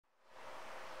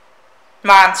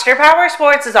Monster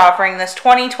Powersports is offering this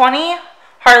 2020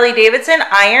 Harley-Davidson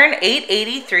Iron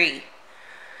 883.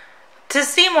 To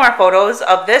see more photos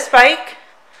of this bike,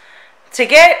 to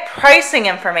get pricing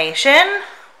information,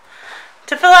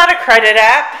 to fill out a credit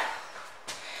app,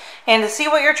 and to see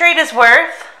what your trade is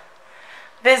worth,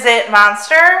 visit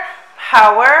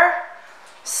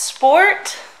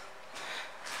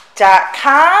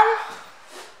monsterpowersport.com.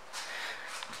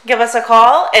 Give us a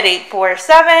call at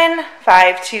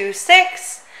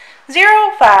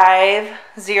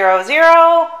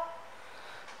 847-526-0500.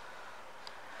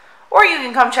 Or you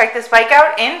can come check this bike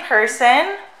out in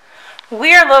person.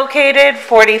 We are located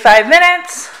 45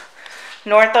 minutes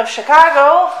north of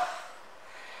Chicago.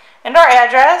 And our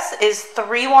address is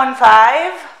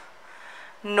 315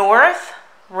 North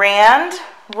Rand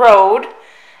Road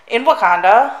in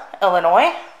Wauconda,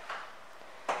 Illinois.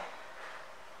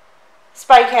 This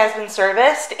bike has been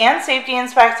serviced and safety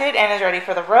inspected and is ready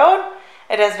for the road.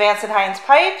 It has Vance & Hines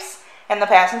pipes and the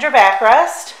passenger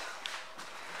backrest.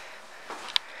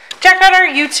 Check out our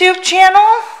YouTube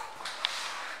channel.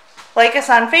 Like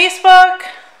us on Facebook.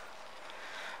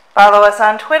 Follow us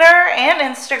on Twitter and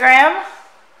Instagram.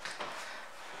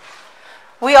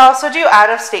 We also do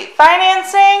out-of-state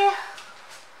financing.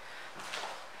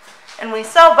 And we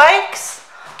sell bikes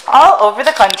all over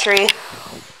the country.